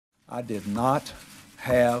I did not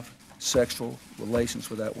have sexual relations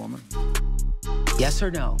with that woman. Yes or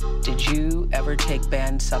no? Did you ever take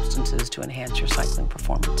banned substances to enhance your cycling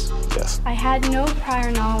performance? Yes. I had no prior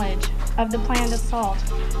knowledge of the planned assault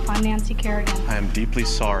on Nancy Kerrigan. I am deeply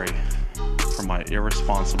sorry for my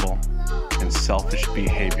irresponsible and selfish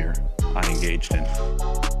behavior I engaged in.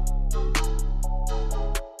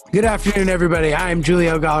 Good afternoon, everybody. I am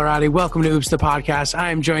Giulio. Welcome to Oops, the podcast.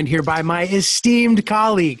 I am joined here by my esteemed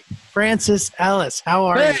colleague, Francis Ellis. How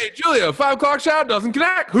are you? Hey, Giulio, 5 o'clock shout doesn't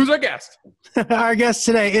connect. Who's our guest? Our guest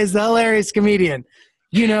today is the hilarious comedian.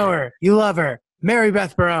 You know her. You love her. Mary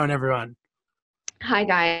Beth Barone, everyone. Hi,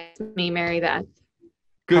 guys. Me, Mary Beth.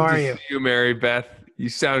 Good How are to you? see you, Mary Beth. You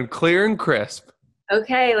sound clear and crisp.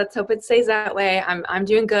 Okay, let's hope it stays that way. I'm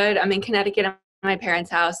doing good. I'm in Connecticut at my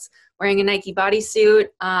parents' house wearing a Nike bodysuit.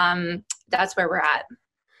 That's where we're at.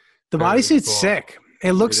 The Very bodysuit's cool. sick.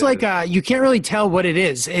 It looks like you can't really tell what it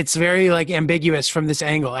is. It's very ambiguous from this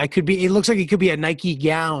angle. It looks like it could be a Nike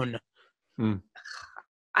gown.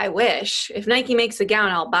 I wish. If Nike makes a gown,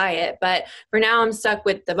 I'll buy it. But for now, I'm stuck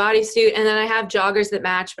with the bodysuit. And then I have joggers that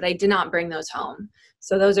match, but I did not bring those home.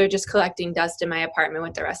 So those are just collecting dust in my apartment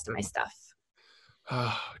with the rest of my stuff.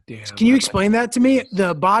 Oh, damn. Can you explain that to me? I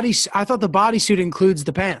thought the bodysuit includes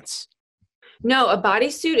the pants. No, a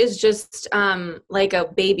bodysuit is just like a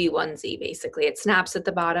baby onesie, basically. It snaps at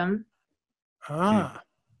the bottom. Ah.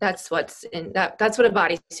 That's what's in that. That's what a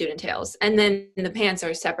bodysuit entails. And then the pants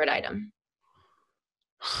are a separate item.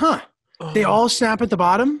 Huh. They all snap at the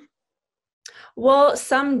bottom? Well,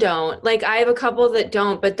 some don't. Like I have a couple that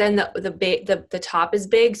don't, but then the top is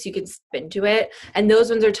big, so you can step into it. And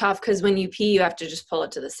those ones are tough because when you pee, you have to just pull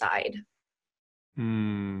it to the side.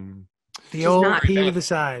 The old pee to the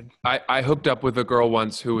side. I hooked up with a girl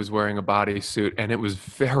once who was wearing a bodysuit, and it was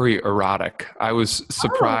very erotic. I was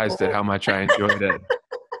surprised at how much I enjoyed it.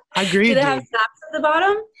 I agree. Did it have snaps at the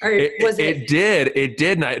bottom, or was it? It did. It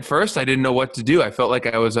did. And at first, I didn't know what to do. I felt like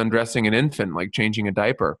I was undressing an infant, like changing a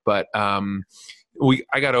diaper. But I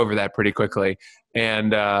got over that pretty quickly.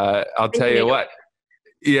 And I'll tell you what.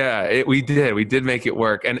 Yeah, we did. We did make it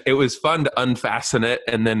work. And it was fun to unfasten it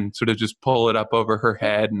and then sort of just pull it up over her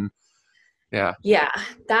head. And yeah. Yeah,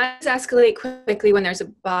 that escalate quickly when there's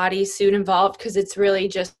a bodysuit involved because it's really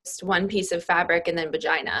just one piece of fabric and then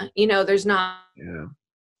vagina. You know, there's not. Yeah.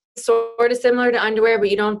 Sort of similar to underwear,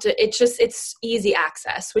 but you don't have to, it's easy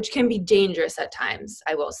access, which can be dangerous at times,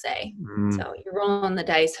 I will say. So you're rolling the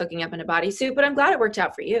dice hooking up in a bodysuit, but I'm glad it worked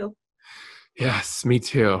out for you. Yes, me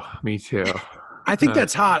too. Me too. I think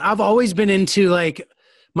that's hot. I've always been into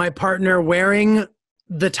my partner wearing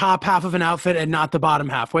the top half of an outfit and not the bottom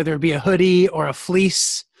half, whether it be a hoodie or a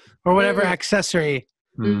fleece or whatever accessory.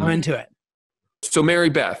 I'm into it. So Mary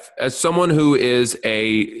Beth, as someone who is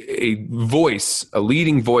a voice, a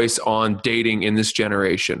leading voice on dating in this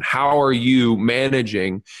generation, how are you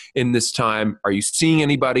managing in this time? Are you seeing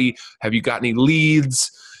anybody? Have you got any leads?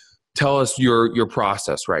 Tell us your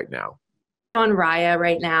process right now. On Raya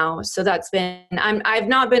right now. So I've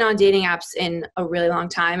not been on dating apps in a really long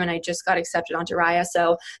time, and I just got accepted onto Raya.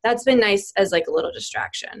 So that's been nice as a little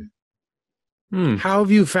distraction. How have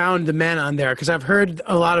you found the men on there? Because I've heard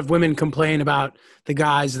a lot of women complain about the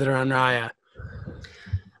guys that are on Raya.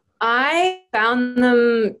 I found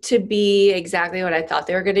them to be exactly what I thought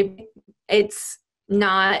they were going to be. It's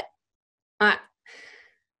not,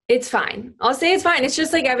 it's fine. I'll say it's fine. It's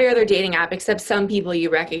just like every other dating app, except some people you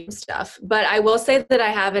recognize stuff. But I will say that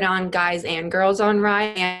I have it on guys and girls on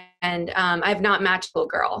Raya, and I've not matched with a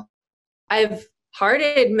girl. I've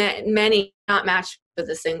hearted many, not matched with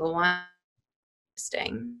a single one.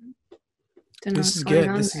 This is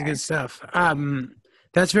good. This is good stuff.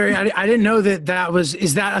 That's very, I didn't know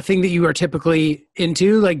is that a thing that you are typically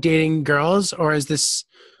into, like dating girls, or is this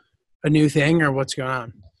a new thing, or what's going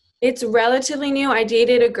on? It's relatively new. I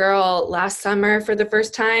dated a girl last summer for the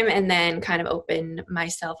first time and then kind of opened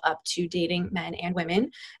myself up to dating men and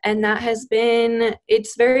women. And that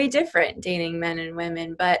it's very different dating men and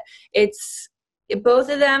women, but both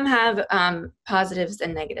of them have positives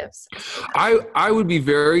and negatives. I would be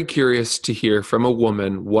very curious to hear from a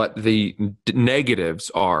woman what the negatives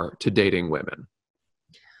are to dating women.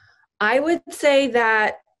 I would say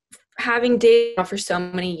that having dated for so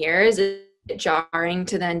many years is jarring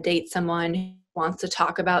to then date someone who wants to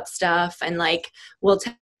talk about stuff and will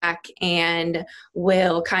talk and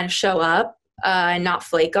will kind of show up and not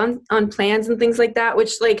flake on plans and things like that,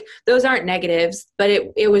 which those aren't negatives, but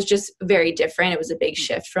it was just very different. It was a big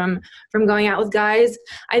shift from going out with guys.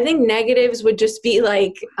 I think negatives would just be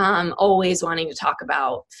always wanting to talk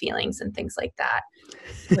about feelings and things like that,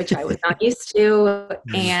 which I was not used to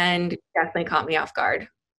and definitely caught me off guard.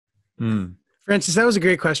 Francis, that was a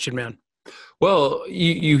great question, man. Well,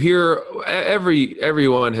 you hear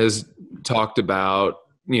everyone has talked about,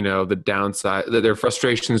 the downside, their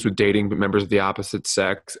frustrations with dating members of the opposite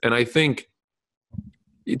sex. And I think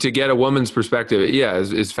to get a woman's perspective,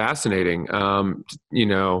 is fascinating.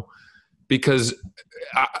 Because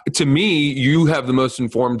to me, you have the most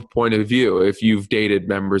informed point of view if you've dated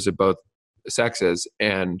members of both sexes,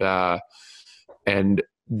 and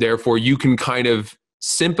therefore you can kind of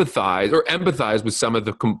sympathize or empathize with some of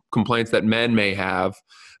the complaints that men may have,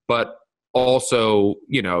 but also,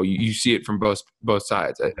 you see it from both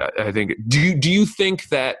sides. I think. Do you think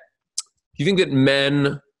that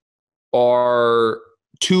men are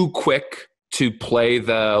too quick to play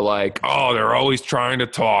the like, oh, they're always trying to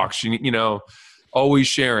talk, always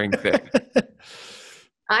sharing things?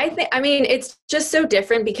 I mean, it's just so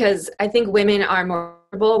different because I think women are more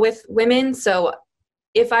vulnerable with women. So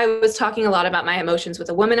if I was talking a lot about my emotions with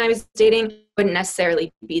a woman I was dating, I wouldn't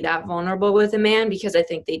necessarily be that vulnerable with a man, because I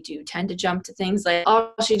think they do tend to jump to things like,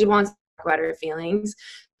 oh, she wants to talk about her feelings.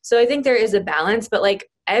 So I think there is a balance, but like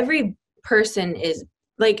every person is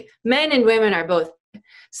like, men and women are both.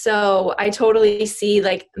 So I totally see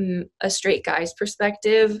like a straight guy's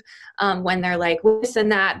perspective when they're like this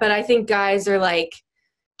and that. But I think guys are like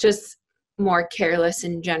just more careless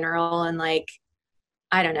in general, and like,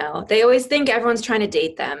 I don't know. They always think everyone's trying to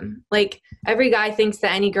date them. Like every guy thinks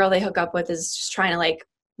that any girl they hook up with is just trying to like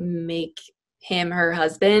make him her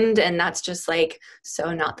husband. And that's just like,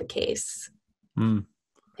 so not the case in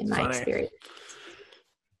my experience.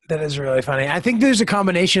 That is really funny. I think there's a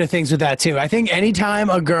combination of things with that too. I think anytime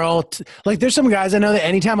a girl, like there's some guys I know that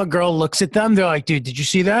anytime a girl looks at them, they're like, dude, did you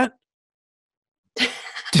see that?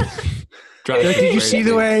 Like, did you see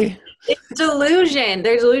the way? It's delusion.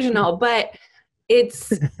 They're delusional, but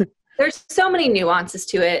there's so many nuances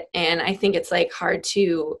to it. And I think it's like hard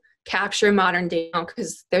to capture modern day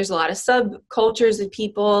because there's a lot of subcultures of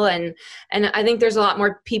people. And I think there's a lot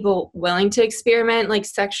more people willing to experiment like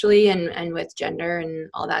sexually and with gender and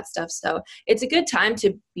all that stuff. So it's a good time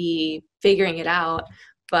to be figuring it out.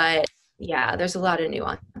 But yeah, there's a lot of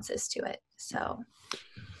nuances to it. So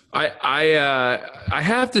I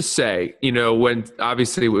have to say,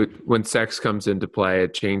 when sex comes into play,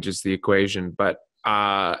 it changes the equation. But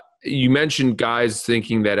you mentioned guys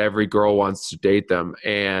thinking that every girl wants to date them.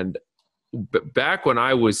 And back when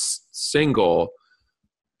I was single,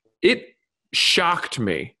 it shocked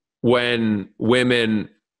me when women,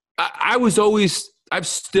 I'm always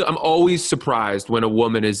surprised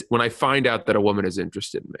when I find out that a woman is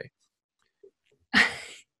interested in me.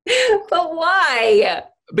 But why?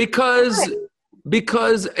 Because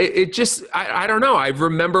it just, I don't know. I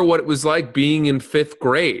remember what it was like being in 5th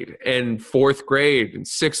grade and 4th grade and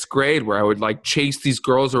 6th grade, where I would like chase these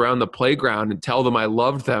girls around the playground and tell them I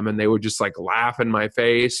loved them. And they would just like laugh in my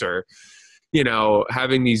face, or,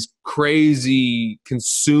 having these crazy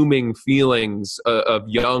consuming feelings of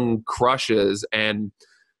young crushes and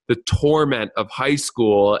the torment of high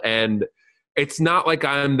school. And it's not like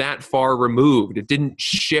I'm that far removed. It didn't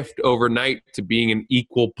shift overnight to being an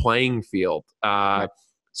equal playing field.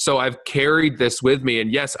 So I've carried this with me.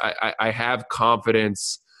 And yes, I have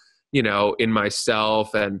confidence, in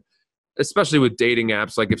myself. And especially with dating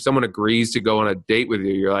apps, like if someone agrees to go on a date with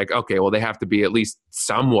you, you're like, okay, well, they have to be at least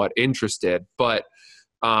somewhat interested. But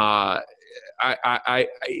I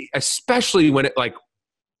especially when it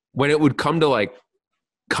would come to like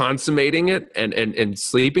consummating it and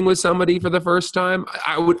sleeping with somebody for the first time,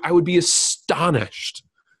 I would be astonished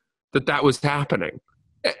that was happening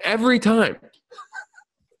every time.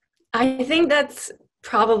 I think that's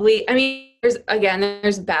probably,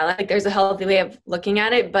 there's balance, like there's a healthy way of looking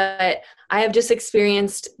at it, but I have just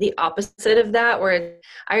experienced the opposite of that, where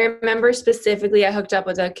I remember specifically I hooked up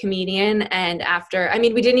with a comedian, and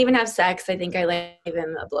we didn't even have sex. I think I gave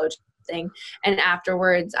him a blowjob thing. And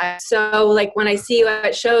afterwards, when I see you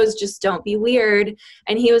at shows, just don't be weird.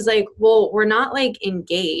 And he was like, well, we're not like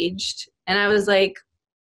engaged. And I was like,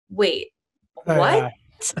 wait, what?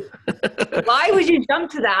 Why would you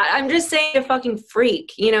jump to that? I'm just saying a fucking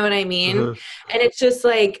freak. You know what I mean? And it's just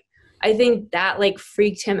like, I think that like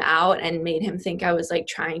freaked him out and made him think I was like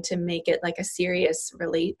trying to make it like a serious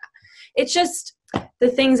It's just the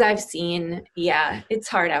things I've seen. Yeah, it's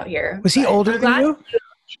hard out here. Was he older than you?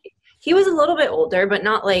 He was a little bit older, but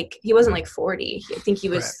not like, he wasn't like 40. I think he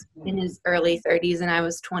was in his early 30s, and I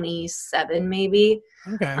was 27 maybe.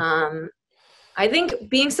 Okay. I think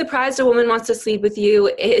being surprised a woman wants to sleep with you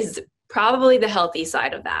is probably the healthy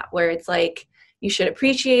side of that, where it's like you should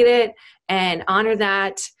appreciate it and honor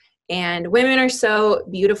that. And women are so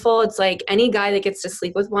beautiful. It's like any guy that gets to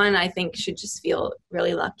sleep with one, I think should just feel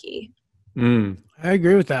really lucky. I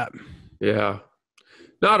agree with that. Yeah.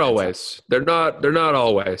 Not always. They're not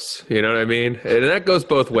always. You know what I mean? And that goes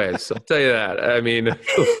both ways. I'll tell you that. I mean,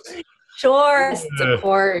 Sure, of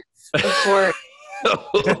course.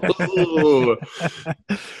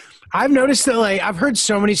 I've noticed that, like, I've heard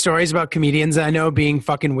so many stories about comedians that I know being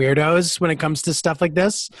fucking weirdos when it comes to stuff like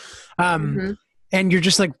this. And you're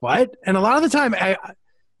just like, what? And a lot of the time,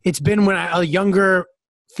 it's been when a younger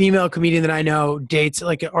female comedian that I know dates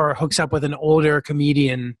or hooks up with an older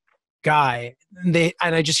comedian guy. And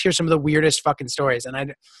I just hear some of the weirdest fucking stories.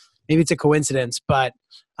 And maybe it's a coincidence, but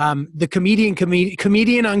the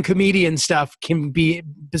comedian on comedian stuff can be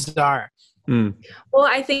bizarre. Well,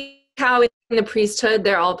 I think how in the priesthood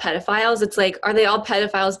they're all pedophiles. It's like, are they all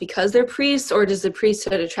pedophiles because they're priests, or does the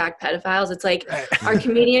priesthood attract pedophiles? It's like, are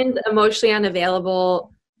comedians emotionally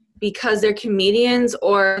unavailable because they're comedians,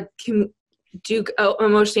 or do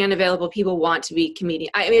emotionally unavailable people want to be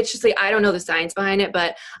comedians? I mean, it's just like, I don't know the science behind it,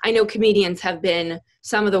 but I know comedians have been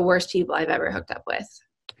some of the worst people I've ever hooked up with.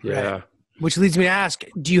 Yeah. Right. Which leads me to ask,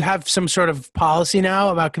 do you have some sort of policy now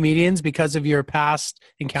about comedians because of your past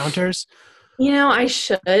encounters? You know, I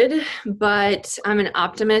should, but I'm an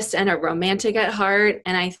optimist and a romantic at heart.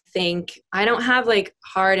 And I think I don't have like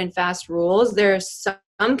hard and fast rules. There are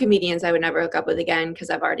some comedians I would never hook up with again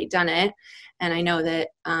because I've already done it. And I know that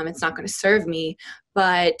it's not going to serve me.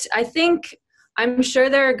 But I'm sure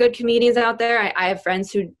there are good comedians out there. I have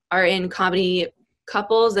friends who are in comedy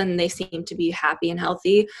couples and they seem to be happy and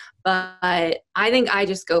healthy. But I think I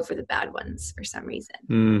just go for the bad ones for some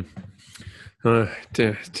reason.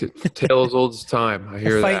 Tale as old as time. I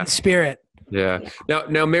hear that. Fighting spirit. Yeah.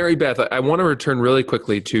 Now, Mary Beth, I want to return really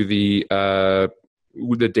quickly to the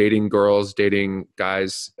dating girls, dating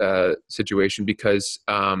guys situation, because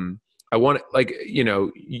I want, like,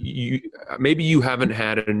 you maybe you haven't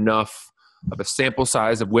had enough of a sample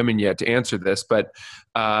size of women yet to answer this, but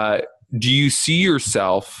do you see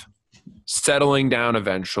yourself settling down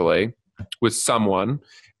eventually with someone,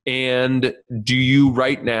 and do you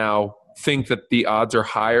right now think that the odds are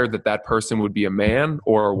higher that person would be a man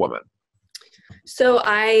or a woman? So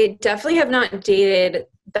I definitely have not dated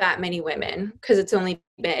that many women because it's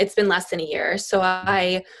been less than a year. So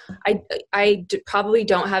I probably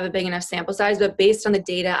don't have a big enough sample size, but based on the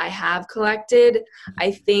data I have collected,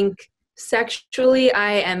 I think sexually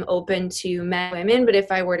I am open to men and women, but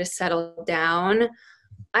if I were to settle down,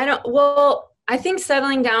 I think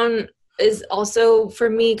settling down is also for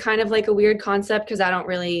me kind of like a weird concept because I don't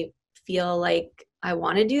really feel like I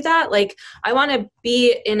want to do that. Like, I want to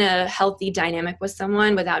be in a healthy dynamic with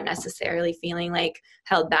someone without necessarily feeling like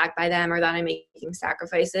held back by them or that I'm making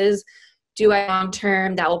sacrifices. Do I long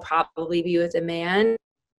term? That will probably be with a man.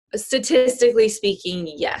 Statistically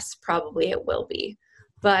speaking, yes, probably it will be.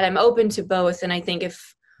 But I'm open to both. And I think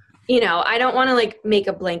if, I don't want to like make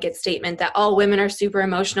a blanket statement that all women are super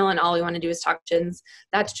emotional and all we want to do is talk chins.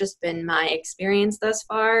 That's just been my experience thus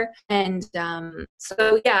far. And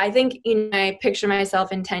so, yeah, I think I picture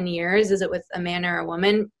myself in 10 years. Is it with a man or a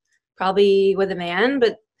woman? Probably with a man,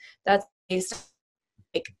 but that's based on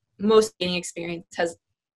like most dating experience has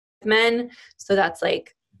men. So that's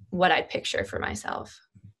like what I picture for myself.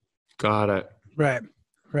 Got it. Right.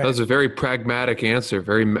 That was a very pragmatic answer,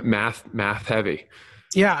 very math heavy.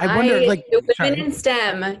 Yeah, I wonder, women in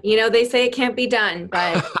STEM, they say it can't be done,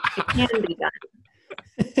 but it can be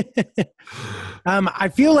done. I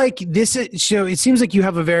feel like it seems like you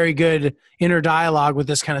have a very good inner dialogue with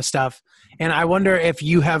this kind of stuff. And I wonder if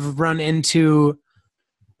you have run into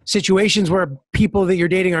situations where people that you're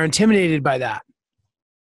dating are intimidated by that.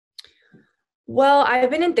 Well, I've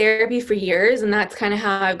been in therapy for years, and that's kind of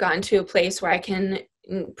how I've gotten to a place where I can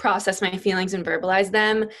process my feelings and verbalize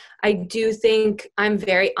them. I do think I'm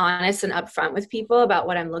very honest and upfront with people about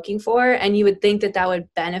what I'm looking for, and you would think that would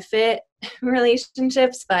benefit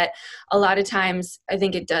relationships, but a lot of times I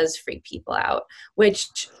think it does freak people out,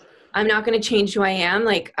 which I'm not going to change who I am.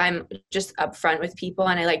 Like, I'm just upfront with people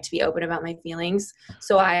and I like to be open about my feelings.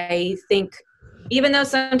 So I think even though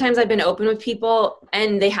sometimes I've been open with people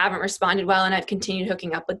and they haven't responded well and I've continued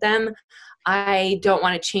hooking up with them, I don't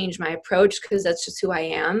want to change my approach because that's just who I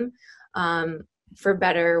am, for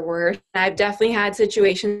better or worse. I've definitely had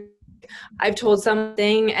situations I've told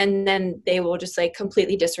something and then they will just like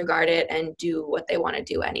completely disregard it and do what they want to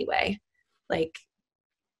do anyway. Like,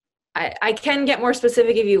 I can get more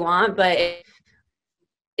specific if you want, but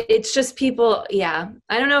it's just people. Yeah.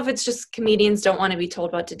 I don't know if it's just comedians don't want to be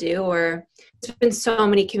told what to do, or there's been so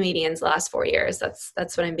many comedians the last 4 years. That's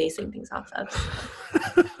what I'm basing things off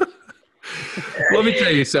of. Let me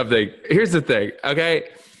tell you something. Here's the thing, okay?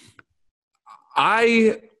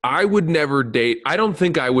 I would never date. I don't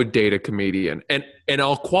think I would date a comedian, and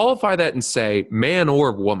I'll qualify that and say man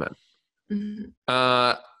or woman.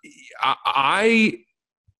 Mm-hmm.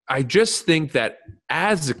 I just think that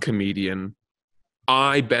as a comedian,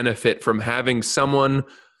 I benefit from having someone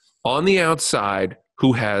on the outside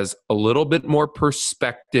who has a little bit more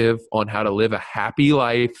perspective on how to live a happy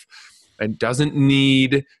life and doesn't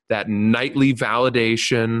need that nightly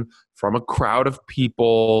validation from a crowd of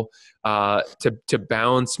people to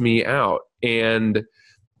balance me out. And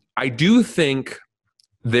I do think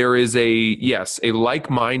there is a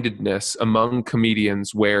like-mindedness among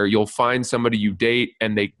comedians where you'll find somebody you date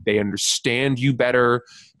and they understand you better,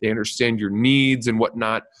 they understand your needs and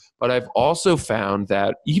whatnot. But I've also found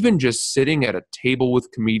that even just sitting at a table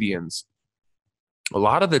with comedians, a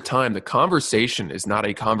lot of the time the conversation is not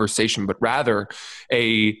a conversation, but rather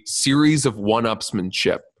a series of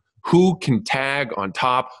one-upsmanship. Who can tag on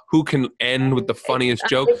top? Who can end with the funniest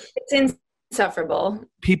joke? It's insufferable.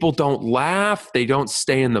 People don't laugh. They don't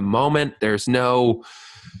stay in the moment. There's no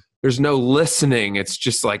listening. It's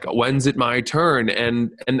just like, when's it my turn?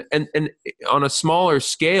 And on a smaller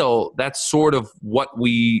scale, that's sort of what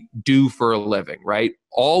we do for a living, right?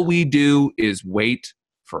 All we do is wait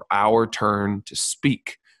for our turn to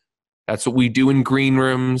speak. That's what we do in green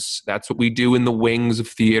rooms. That's what we do in the wings of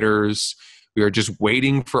theaters. We are just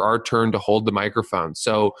waiting for our turn to hold the microphone.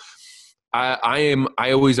 So I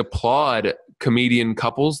always applaud comedian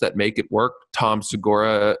couples that make it work. Tom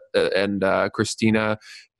Segura and Christina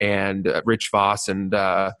and Rich Voss and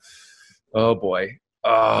Bonnie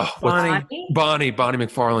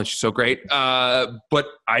McFarlane. She's so great. But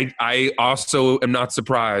I also am not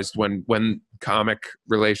surprised when comic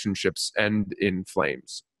relationships end in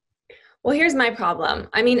flames. Well, here's my problem.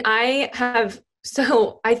 I mean, I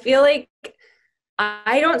feel like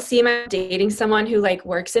I don't see myself dating someone who like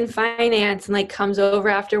works in finance and like comes over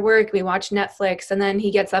after work. We watch Netflix and then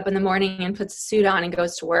he gets up in the morning and puts a suit on and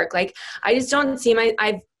goes to work. Like, I just don't see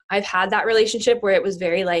I've had that relationship where it was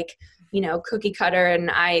very like, you know, cookie cutter.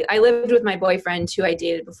 And I lived with my boyfriend who I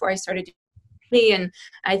dated before I started dating, and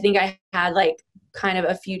I think I had like kind of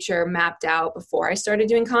a future mapped out before I started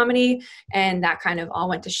doing comedy, and that kind of all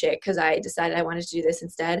went to shit because I decided I wanted to do this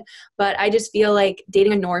instead. But I just feel like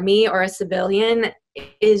dating a normie or a civilian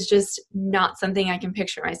is just not something I can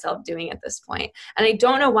picture myself doing at this point. And I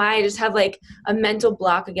don't know why. I just have like a mental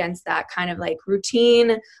block against that kind of like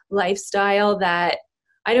routine lifestyle that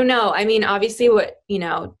I don't know. I mean, obviously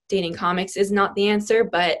dating comics is not the answer,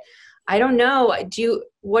 but I don't know.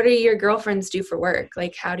 What do your girlfriends do for work?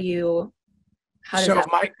 Like, how does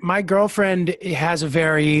that work? My girlfriend has a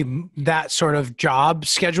very that sort of job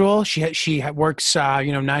schedule. She works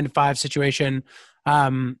 9 to 5 situation,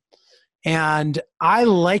 and I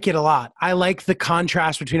like it a lot. I like the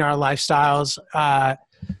contrast between our lifestyles.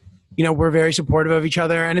 We're very supportive of each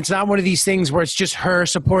other, and it's not one of these things where it's just her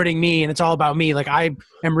supporting me and it's all about me. Like, I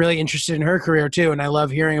am really interested in her career too, and I love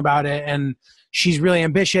hearing about it. And she's really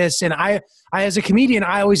ambitious. And I as a comedian,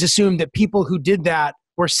 I always assumed that people who did that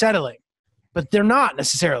were settling. But they're not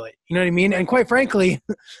necessarily, you know what I mean? And quite frankly,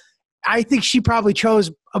 I think she probably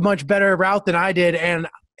chose a much better route than I did. And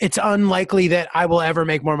it's unlikely that I will ever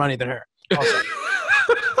make more money than her. Also.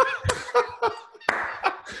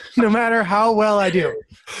 No matter how well I do,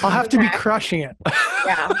 I'll have to be crushing it.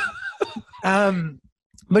 Yeah.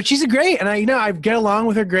 But she's great. And I get along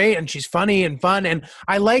with her great, and she's funny and fun. And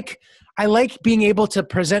I like being able to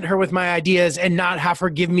present her with my ideas and not have her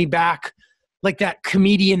give me back like that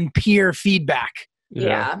comedian peer feedback.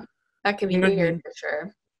 Yeah. That can be weird for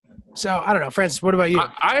sure. So I don't know, Francis, what about you?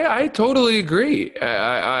 I totally agree.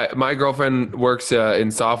 My girlfriend works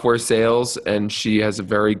in software sales, and she has a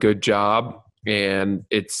very good job. And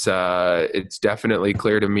it's definitely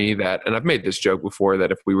clear to me that, and I've made this joke before,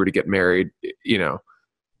 that if we were to get married,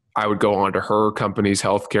 I would go on to her company's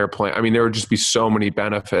healthcare plan. I mean, there would just be so many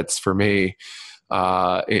benefits for me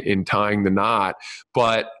in tying the knot.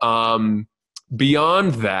 But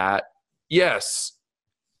beyond that, yes,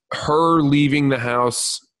 her leaving the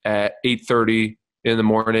house at 8:30 in the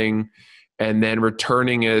morning and then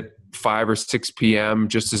returning at 5 or 6 p.m.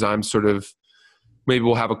 just as I'm sort of, maybe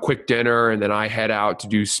we'll have a quick dinner and then I head out to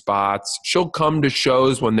do spots. She'll come to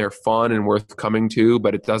shows when they're fun and worth coming to,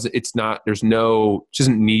 but she doesn't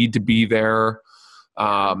need to be there.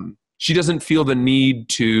 She doesn't feel the need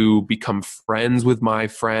to become friends with my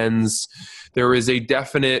friends. There is a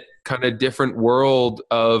definite kind of different world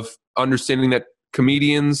of understanding that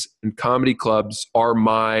comedians and comedy clubs are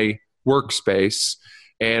my workspace,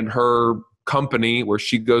 and her company where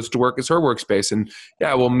she goes to work as her workspace. And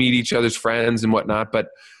yeah, we'll meet each other's friends and whatnot, but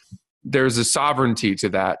there's a sovereignty to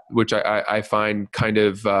that, which I find kind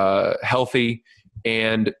of healthy.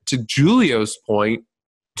 And to Giulio's point,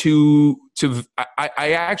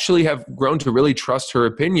 I actually have grown to really trust her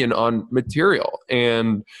opinion on material.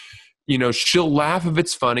 And, you know, she'll laugh if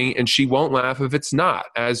it's funny and she won't laugh if it's not,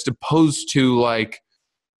 as opposed to like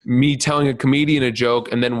me telling a comedian a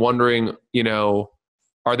joke and then wondering, you know,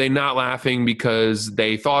 are they not laughing because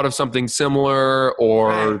they thought of something similar,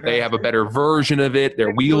 or they have a better version of it?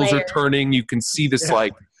 Their wheels are turning. You can see this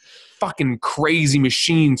like fucking crazy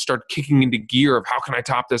machine start kicking into gear of how can I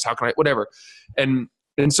top this? How can I, whatever. And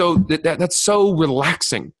so that's so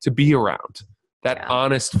relaxing to be around, that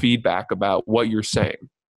honest feedback about what you're saying.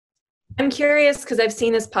 I'm curious because I've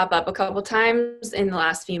seen this pop up a couple times in the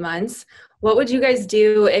last few months. What would you guys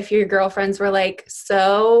do if your girlfriends were like,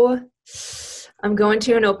 so I'm going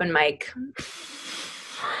to an open mic?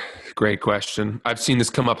 Great question. I've seen this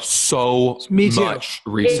come up so much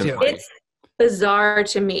recently. It's bizarre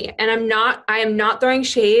to me. And I am not throwing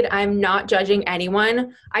shade. I'm not judging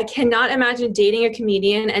anyone. I cannot imagine dating a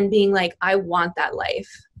comedian and being like, I want that life.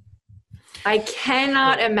 I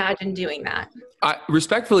cannot imagine doing that.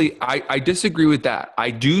 Respectfully, I disagree with that. I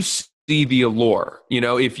do see the allure. You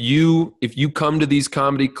know, if you come to these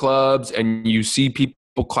comedy clubs and you see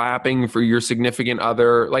people clapping for your significant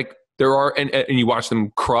other, like there are, and you watch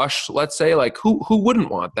them crush, let's say, like who wouldn't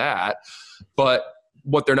want that? But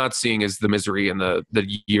what they're not seeing is the misery and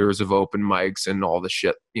the years of open mics and all the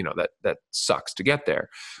shit, you know, that sucks to get there.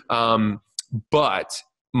 But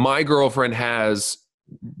my girlfriend has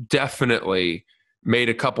definitely made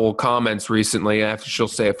a couple of comments recently after she'll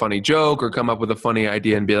say a funny joke or come up with a funny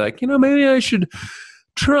idea and be like, you know, maybe I should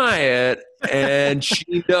try it. And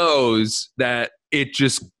she knows that it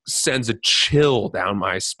just sends a chill down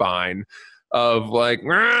my spine of like,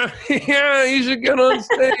 yeah, you should get on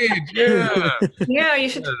stage. Yeah, you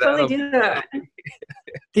should totally do that.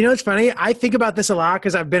 You know, it's funny. I think about this a lot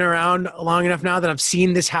because I've been around long enough now that I've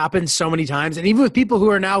seen this happen so many times. And even with people who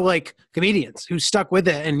are now like comedians who stuck with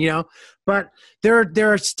it and, you know, but there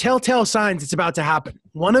are telltale signs it's about to happen.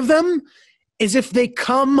 One of them is if they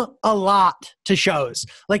come a lot to shows,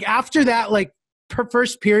 like after that, like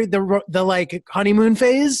first period, the like honeymoon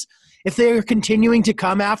phase, if they're continuing to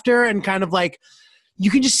come after and kind of like, you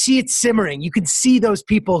can just see it simmering. You can see those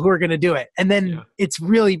people who are going to do it. And then it's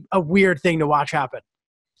really a weird thing to watch happen.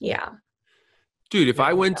 Yeah. Dude, if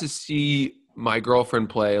I went to see my girlfriend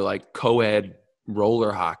play like co-ed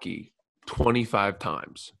roller hockey 25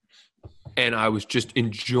 times and I was just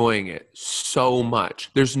enjoying it so much,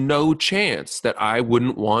 there's no chance that I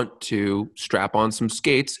wouldn't want to strap on some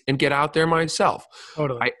skates and get out there myself.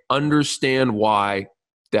 Totally. I understand why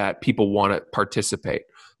that people want to participate,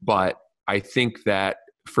 but I think that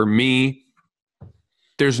for me,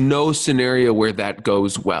 there's no scenario where that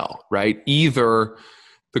goes well, right? Either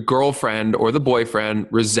the girlfriend or the boyfriend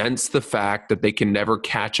resents the fact that they can never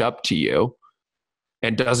catch up to you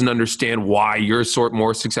and doesn't understand why you're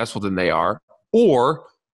more successful than they are, or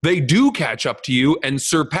they do catch up to you and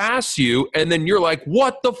surpass you, and then you're like,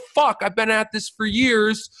 what the fuck? I've been at this for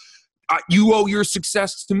years. You owe your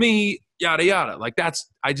success to me, yada, yada. Like I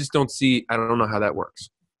don't know how that works.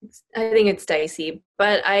 I think it's dicey,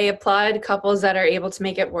 but I applaud couples that are able to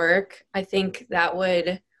make it work. I think that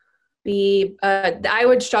would be, I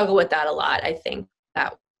would struggle with that a lot. I think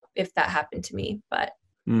that if that happened to me, but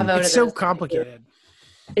it's so complicated.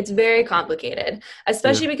 It's very complicated,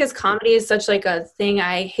 especially because comedy is such like a thing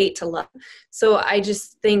I hate to love. So I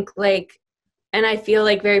just think like, and I feel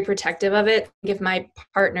like very protective of it. If my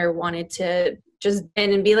partner wanted to just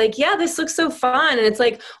in and be like, yeah, this looks so fun. And it's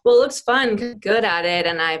like, well, it looks fun, good at it.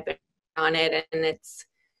 And I've been on it and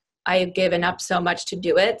I've given up so much to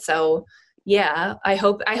do it. So yeah, I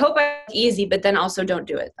hope I'm easy, but then also don't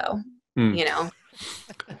do it though, you know?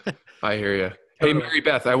 I hear you. Hey, Mary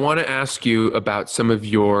Beth, I want to ask you about some of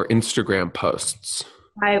your Instagram posts.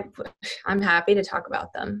 I'm happy to talk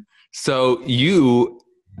about them. So you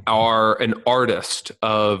are an artist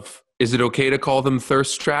of, is it okay to call them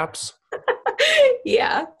thirst traps?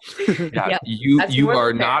 Yeah. Yeah.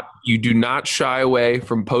 You do not shy away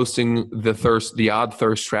from posting the odd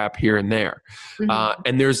thirst trap here and there. Mm-hmm.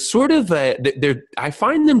 And there's sort of I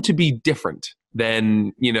find them to be different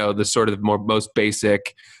than, you know, the sort of most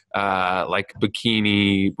basic, like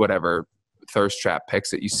bikini, whatever thirst trap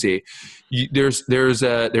pics that you see. There's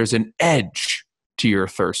an edge to your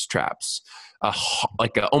thirst traps,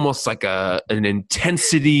 almost like an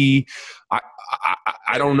intensity.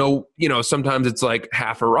 I don't know, you know, sometimes it's like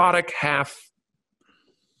half erotic, half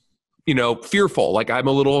fearful. Like I'm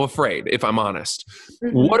a little afraid, if I'm honest.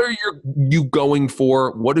 Mhm. What are you going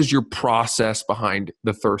for? What is your process behind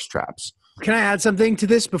the thirst traps? Can I add something to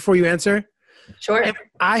this before you answer? Sure.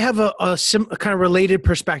 I have a kind of related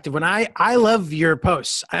perspective. When I love your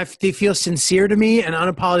posts, they feel sincere to me and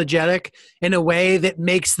unapologetic in a way that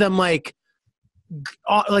makes them like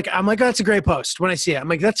I'm like, oh, that's a great post. When I see it, I'm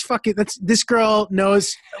like, this girl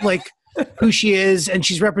knows like who she is and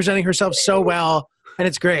she's representing herself so well, and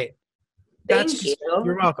it's great. Thank you.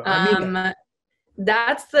 You're welcome. I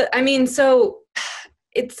mean so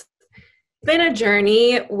it's been a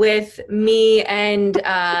journey with me and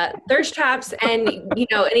thirst traps, and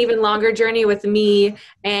an even longer journey with me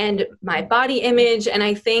and my body image. And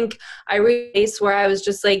I think I reached a place where I was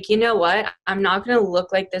just like, you know what, I'm not going to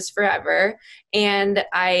look like this forever. And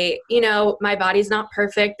my body's not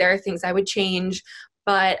perfect. There are things I would change,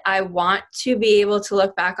 but I want to be able to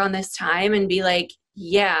look back on this time and be like,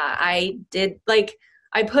 yeah, I did, like,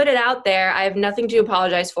 I put it out there. I have nothing to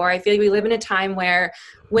apologize for. I feel like we live in a time where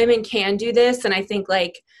women can do this. And I think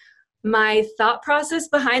like my thought process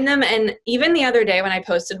behind them, and even the other day when I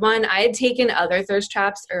posted one, I had taken other thirst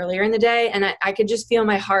traps earlier in the day, and I could just feel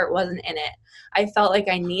my heart wasn't in it. I felt like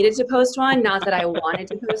I needed to post one, not that I wanted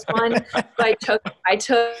to post one. So I took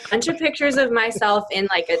a bunch of pictures of myself in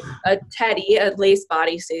like a lace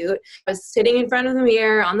bodysuit. I was sitting in front of the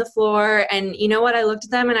mirror on the floor, and you know what? I looked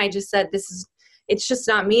at them and I just said, it's just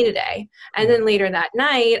not me today. And then later that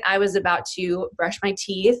night, I was about to brush my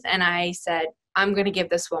teeth, and I said, I'm going to give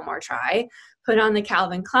this one more try. Put on the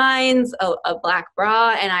Calvin Klein's, a black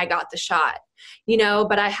bra, and I got the shot,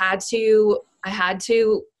 but I had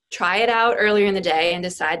to try it out earlier in the day and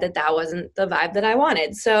decide that wasn't the vibe that I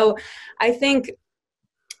wanted. So I think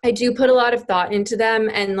I do put a lot of thought into them,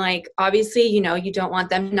 and like, obviously, you don't want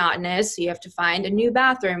them monotonous. So you have to find a new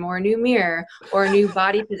bathroom or a new mirror or a new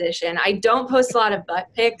body position. I don't post a lot of butt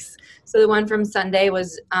pics. So the one from Sunday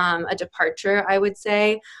was a departure, I would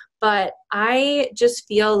say. But I just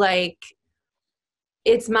feel like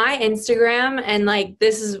it's my Instagram, and like,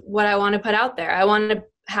 this is what I want to put out there. I want to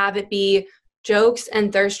have it be jokes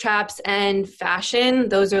and thirst traps and fashion.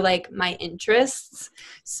 Those are like my interests.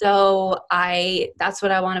 So that's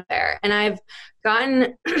what I want to bear. And I've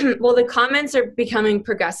gotten, well, the comments are becoming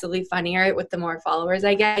progressively funnier with the more followers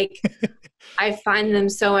I get. Like, I find them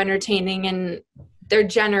so entertaining, and they're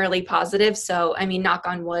generally positive. So, I mean, knock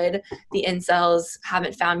on wood, the incels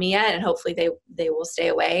haven't found me yet, and hopefully they will stay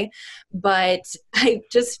away. But I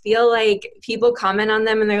just feel like people comment on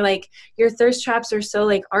them and they're like, your thirst traps are so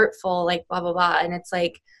like artful, like blah, blah, blah. And it's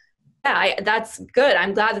like, yeah, that's good.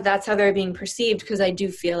 I'm glad that that's how they're being perceived, because I do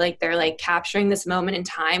feel like they're like capturing this moment in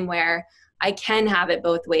time where I can have it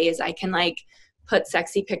both ways. I can like put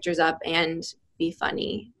sexy pictures up and be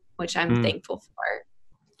funny, which I'm thankful for.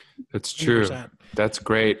 That's true. 100%. That's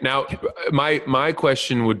great. Now, my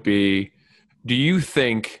question would be, do you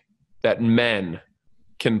think that men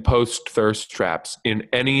can post thirst traps in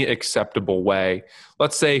any acceptable way?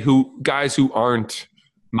 Let's say guys who aren't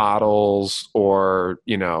models, or,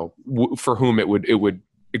 for whom it would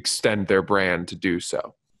extend their brand to do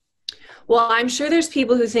so. Well, I'm sure there's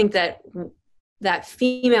people who think that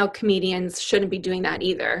female comedians shouldn't be doing that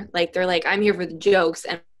either. Like, they're like, I'm here for the jokes,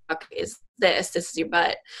 and this is your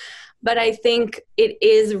butt. But I think it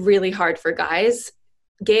is really hard for guys.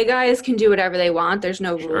 Gay guys can do whatever they want. There's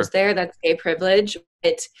no rules there. That's gay privilege.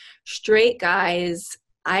 But straight guys,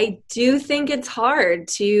 I do think it's hard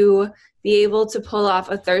to be able to pull off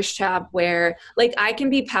a thirst trap where, like, I can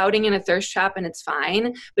be pouting in a thirst trap and it's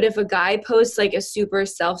fine. But if a guy posts like a super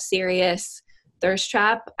self-serious thirst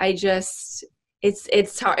trap, it's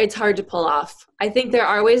hard to pull off. I think there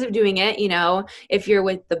are ways of doing it, if you're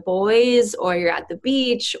with the boys, or you're at the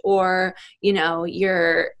beach, or,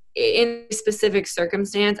 you're in a specific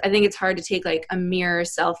circumstance. I think it's hard to take like a mirror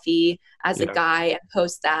selfie as a guy and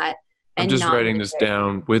post that. I'm just writing this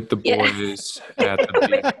down with the boys at the beach.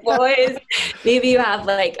 With the boys. Maybe you have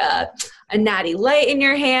like a natty light in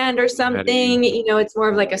your hand or something. It's more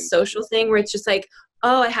of like a social thing where it's just like,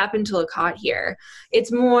 oh, I happen to look hot here.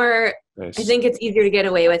 It's more, nice. I think it's easier to get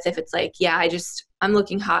away with if it's like, yeah, I'm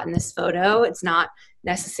looking hot in this photo. It's not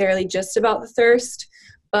necessarily just about the thirst,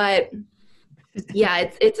 but yeah,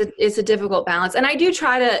 it's a difficult balance. And I do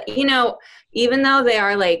try to, even though they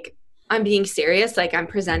are like, I'm being serious, like I'm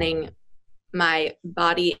presenting my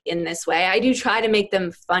body in this way, I do try to make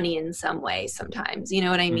them funny in some way sometimes, you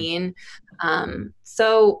know what I mean?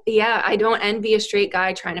 So yeah, I don't envy a straight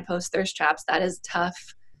guy trying to post thirst traps. That is tough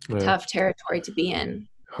territory to be in.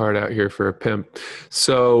 Hard out here for a pimp.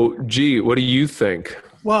 So G, what do you think?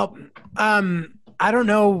 Well, I don't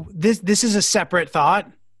know. This is a separate thought.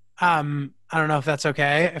 I don't know if that's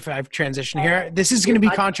okay, if I've transitioned here. This is going to be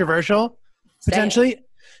controversial, potentially.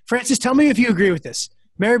 Francis, tell me if you agree with this.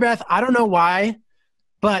 Mary Beth, I don't know why,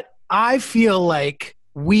 but I feel like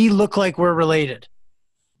we look like we're related.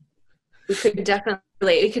 We could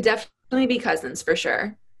definitely be cousins for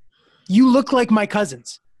sure. You look like my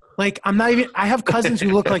cousins. Like, I have cousins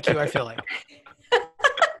who look like you, I feel like.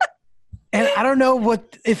 And I don't know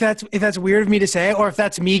if that's weird of me to say, or if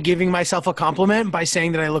that's me giving myself a compliment by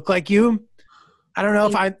saying that I look like you. I don't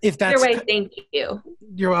know if that's your way. Thank you.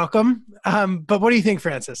 You're welcome. But what do you think,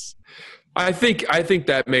 Francis? I think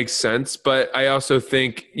that makes sense, but I also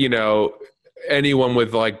think, anyone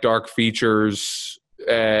with like dark features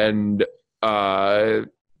and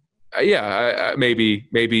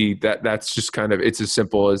maybe that's just kind of, it's as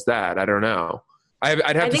simple as that. I don't know.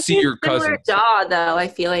 I'd have to see your cousin. Similar jaw, though. I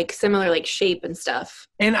feel like similar, like shape and stuff.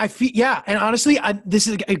 And I feel, and honestly, this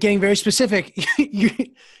is getting very specific.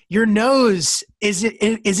 Your nose is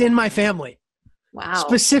in my family. Wow.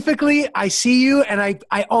 Specifically, I see you, and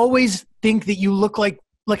I always think that you look like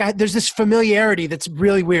there's this familiarity that's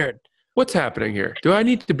really weird. What's happening here? Do I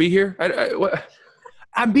need to be here? What?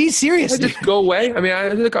 I'm being serious. Just go away. I mean, I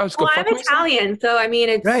think I was. Well, I'm Italian, so I mean,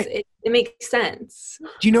 it makes sense.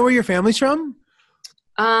 Do you know where your family's from?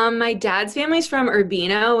 My dad's family's from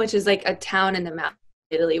Urbino, which is like a town in the mountains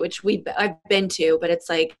of Italy, which I've been to, but it's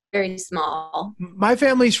like very small. My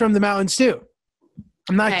family's from the mountains too.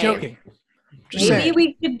 I'm not joking. Maybe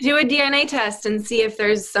we could do a DNA test and see if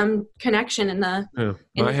there's some connection in the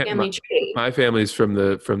family tree. My family's from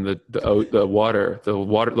the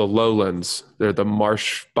lowlands. They're the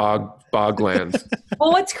marsh boglands.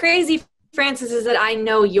 Well, what's crazy, Francis, is that I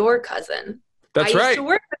know your cousin. That's right. I used to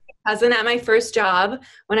work with my cousin at my first job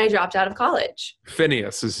when I dropped out of college.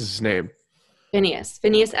 Phineas is his name. Phineas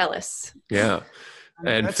Ellis. Yeah.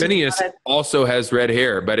 And Phineas also has red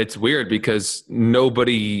hair, but it's weird because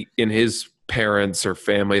nobody in his parents or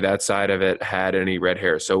family, that side of it, had any red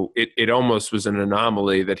hair. So it almost was an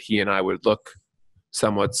anomaly that he and I would look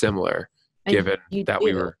somewhat similar, given that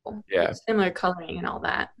we were similar coloring and all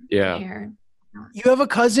that. Yeah. Hair. You have a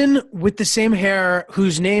cousin with the same hair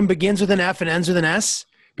whose name begins with an F and ends with an S?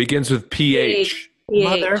 Begins with PH.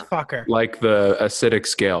 Motherfucker. Like the acidic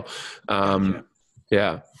scale.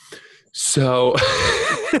 Yeah. So.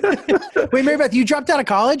 Wait, Mary Beth, you dropped out of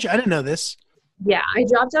college? I didn't know this. Yeah, I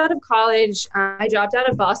dropped out of college. I dropped out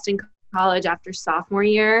of Boston College after sophomore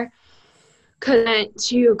year. Went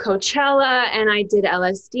to Coachella and I did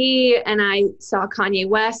LSD and I saw Kanye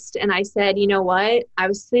West and I said, you know what? I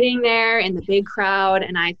was sitting there in the big crowd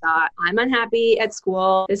and I thought, I'm unhappy at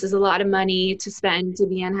school. This is a lot of money to spend to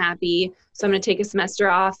be unhappy. So I'm going to take a semester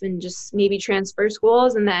off and just maybe transfer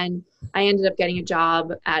schools. And then I ended up getting a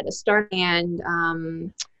job at a startup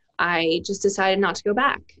and I just decided not to go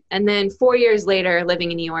back. And then 4 years later,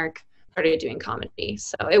 living in New York, started doing comedy.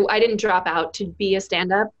 So I didn't drop out to be a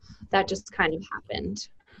stand-up. That just kind of happened.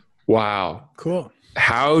 Wow. Cool.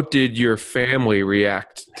 How did your family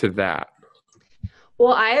react to that?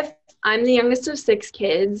 Well, I'm the youngest of 6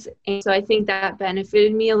 kids. And so I think that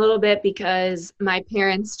benefited me a little bit because my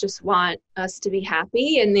parents just want us to be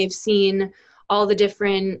happy and they've seen all the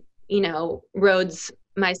different, roads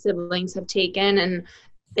my siblings have taken and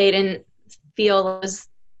they didn't feel I was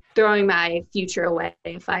throwing my future away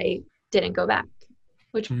if I didn't go back,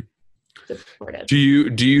 which supportive.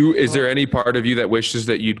 Is there any part of you that wishes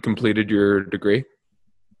that you'd completed your degree?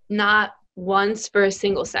 Not once for a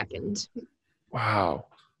single second. Wow.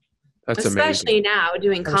 That's Especially amazing. now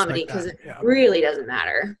doing comedy because it really doesn't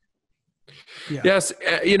matter. Yeah. Yes.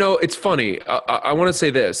 It's funny. I want to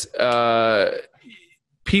say this.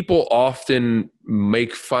 People often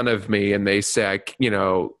make fun of me and they say,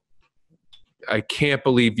 I can't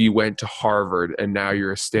believe you went to Harvard and now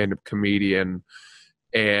you're a stand-up comedian.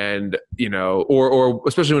 And, or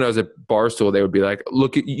especially when I was at Barstool, they would be like,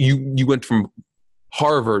 look at you went from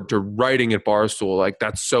Harvard to writing at Barstool. Like,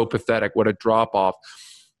 that's so pathetic. What a drop off.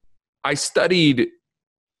 I studied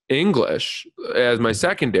English as my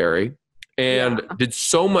secondary and did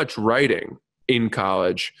so much writing in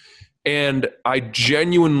college. And I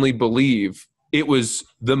genuinely believe it was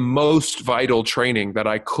the most vital training that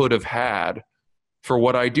I could have had for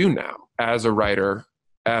what I do now as a writer,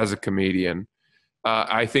 as a comedian.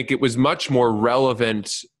 I think it was much more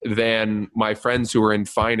relevant than my friends who were in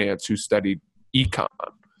finance who studied econ.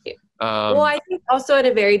 Well, I think also at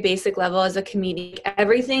a very basic level as a comedian,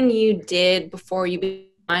 everything you did before you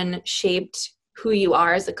began shaped who you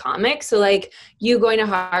are as a comic. So like you going to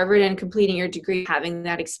Harvard and completing your degree, having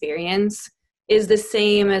that experience is the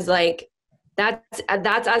same as like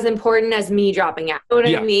that's as important as me dropping out. You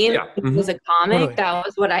know what I mean? Yeah. It was a comic. Totally. That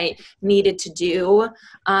was what I needed to do.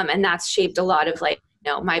 And that's shaped a lot of like,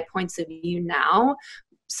 my points of view now.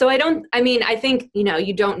 So I think,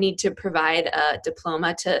 you don't need to provide a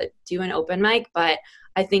diploma to do an open mic, but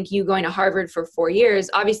I think you going to Harvard for 4 years,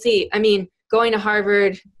 obviously, going to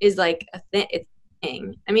Harvard is like a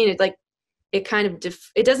thing. It's like, it kind of,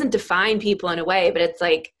 it doesn't define people in a way, but it's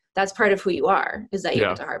like, that's part of who you are, is that you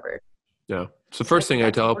went to Harvard. Yeah. It's the first thing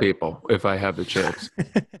I tell people if I have the chance.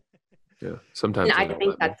 Yeah. Sometimes.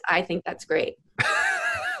 And I think that's great.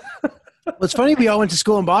 Well, it's funny. We all went to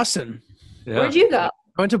school in Boston. Yeah. Where'd you go?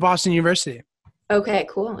 I went to Boston University. Okay,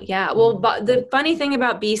 cool. Yeah. Well, but the funny thing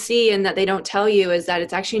about BC and that they don't tell you is that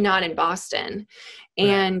it's actually not in Boston.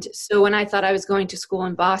 And so when I thought I was going to school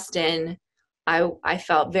in Boston, I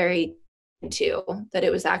felt very too that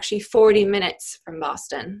it was actually 40 minutes from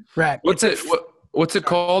Boston. Right. What's it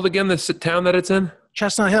called again? The town that it's in?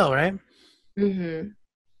 Chestnut Hill, right? Mm-hmm.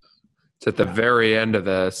 It's at the very end of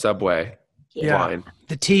the subway line.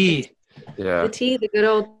 The T. Yeah. The good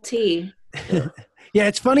old T. Yeah,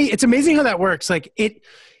 it's funny. It's amazing how that works. Like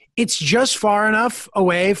it's just far enough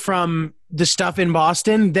away from the stuff in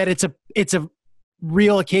Boston that it's a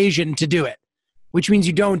real occasion to do it, which means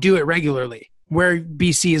you don't do it regularly where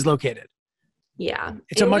BC is located. Yeah.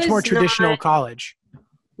 It's a much more traditional college.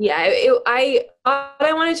 Yeah. I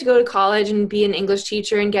wanted to go to college and be an English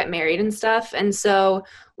teacher and get married and stuff. And so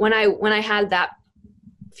when I had that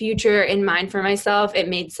future in mind for myself, it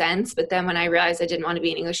made sense. But then when I realized I didn't want to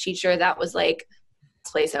be an English teacher, that was like the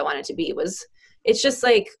place I wanted to be. It's just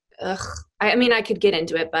like, I could get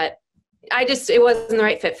into it, but it wasn't the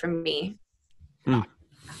right fit for me. I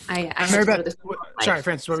Mary Beth, sorry,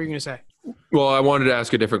 Francis, what were you going to say? Well, I wanted to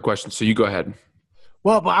ask a different question, so you go ahead.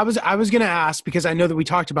 Well, but I was going to ask, because I know that we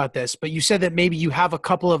talked about this, but you said that maybe you have a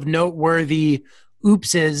couple of noteworthy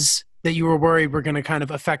oopses that you were worried were going to kind of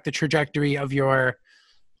affect the trajectory of your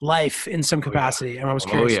life in some capacity. And I was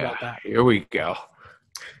curious about that. Here we go.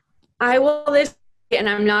 I will list, and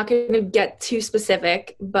I'm not going to get too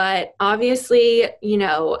specific, but obviously,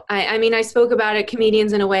 I spoke about it.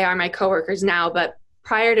 Comedians in a way are my coworkers now, but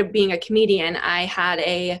prior to being a comedian, I had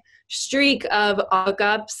a streak of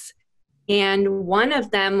hookups, and one of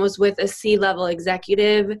them was with a C-level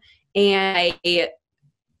executive, and it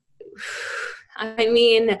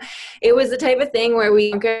was the type of thing where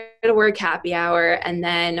we go to work happy hour, and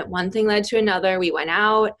then one thing led to another. We went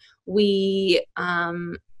out, we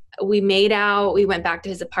made out, we went back to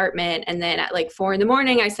his apartment, and then at like 4 a.m,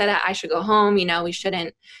 I said I should go home, we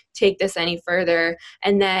shouldn't take this any further.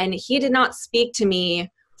 And then he did not speak to me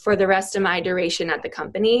for the rest of my duration at the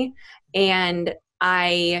company, and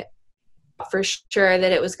I for sure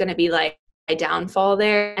that it was going to be like my downfall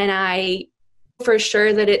there, and I for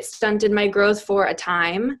sure that it stunted my growth for a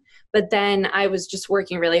time. But then I was just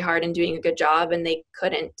working really hard and doing a good job, and they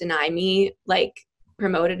couldn't deny me like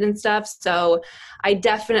promoted and stuff. So I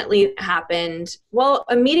definitely happened. Well,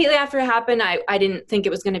 immediately after it happened, I didn't think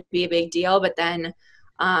it was going to be a big deal. But then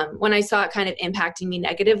when I saw it kind of impacting me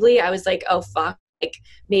negatively, I was like, oh, fuck, like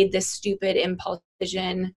made this stupid impulse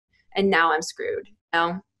decision, and now I'm screwed.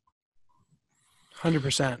 100%.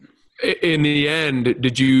 In the end,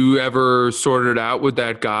 did you ever sort it out with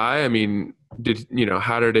that guy? Did you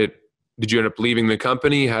end up leaving the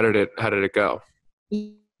company? How did it go?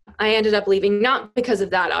 I ended up leaving, not because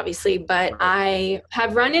of that, obviously, but I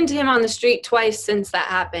have run into him on the street twice since that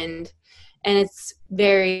happened, and it's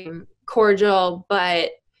very cordial,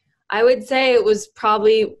 but I would say it was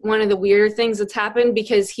probably one of the weirder things that's happened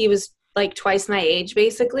because he was like twice my age,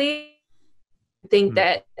 basically. I think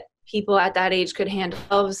that people at that age could handle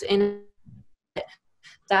themselves, and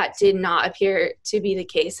that did not appear to be the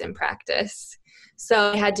case in practice.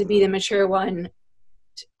 So I had to be the mature one.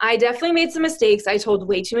 I definitely made some mistakes. I told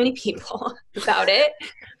way too many people about it,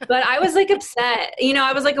 but I was like upset.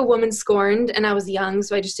 I was like a woman scorned, and I was young,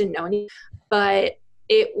 so I just didn't know any. But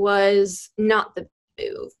it was not the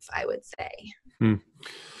move, I would say.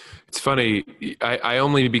 It's funny. I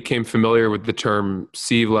only became familiar with the term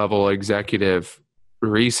C-level executive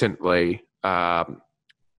recently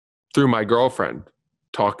through my girlfriend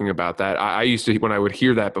talking about that. I used to, when I would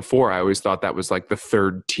hear that before, I always thought that was like the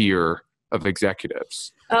third tier of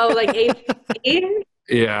executives. Oh, like A?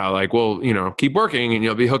 Yeah, like, well, keep working and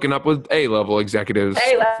you'll be hooking up with A-level executives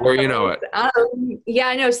before you know it. Yeah,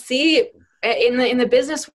 I know. C, in the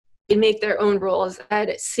business, they make their own rules.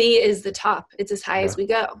 And C is the top. It's as high as we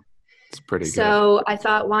go. It's pretty good. So I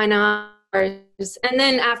thought, why not? And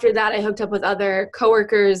then after that, I hooked up with other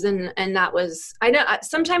coworkers, and that was,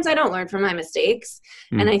 sometimes I don't learn from my mistakes.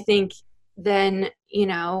 And I think then,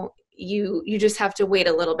 you just have to wait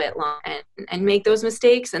a little bit long and make those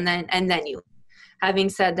mistakes. And then you, having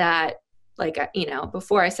said that, like, you know,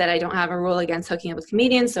 before I said I don't have a rule against hooking up with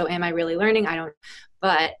comedians. So am I really learning? I don't,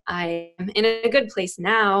 but I am in a good place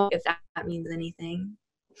now, if that means anything.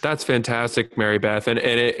 That's fantastic, Mary Beth. And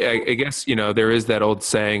I guess, you know, there is that old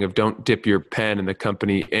saying of don't dip your pen in the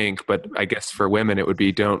company ink, but I guess for women it would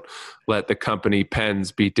be don't let the company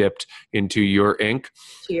pens be dipped into your ink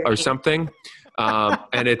or something.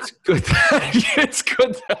 And it's good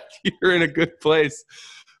that you're in a good place.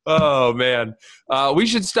 Oh man. We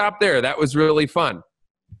should stop there. That was really fun.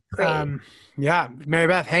 Great. Yeah. Mary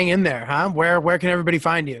Beth, hang in there, huh? Where can everybody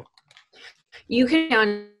find you? You can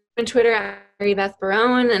on Twitter at Mary Beth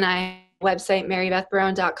Barone, and I have a website,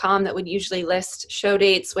 marybethbarone.com, that would usually list show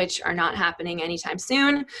dates, which are not happening anytime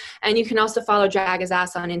soon. And you can also follow Drag His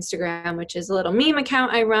Ass on Instagram, which is a little meme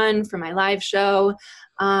account I run for my live show.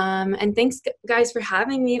 And thanks guys for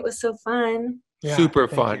having me. It was so fun. Yeah, super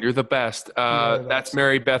fun. You're the best. That's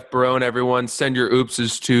Mary Beth Barone, everyone. Send your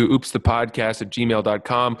oopses to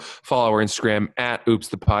oopsthepodcast@gmail.com. Follow our Instagram at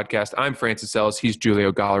oopsthepodcast. I'm Francis Ellis. He's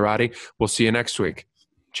Giulio Gallerati. We'll see you next week.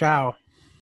 Ciao.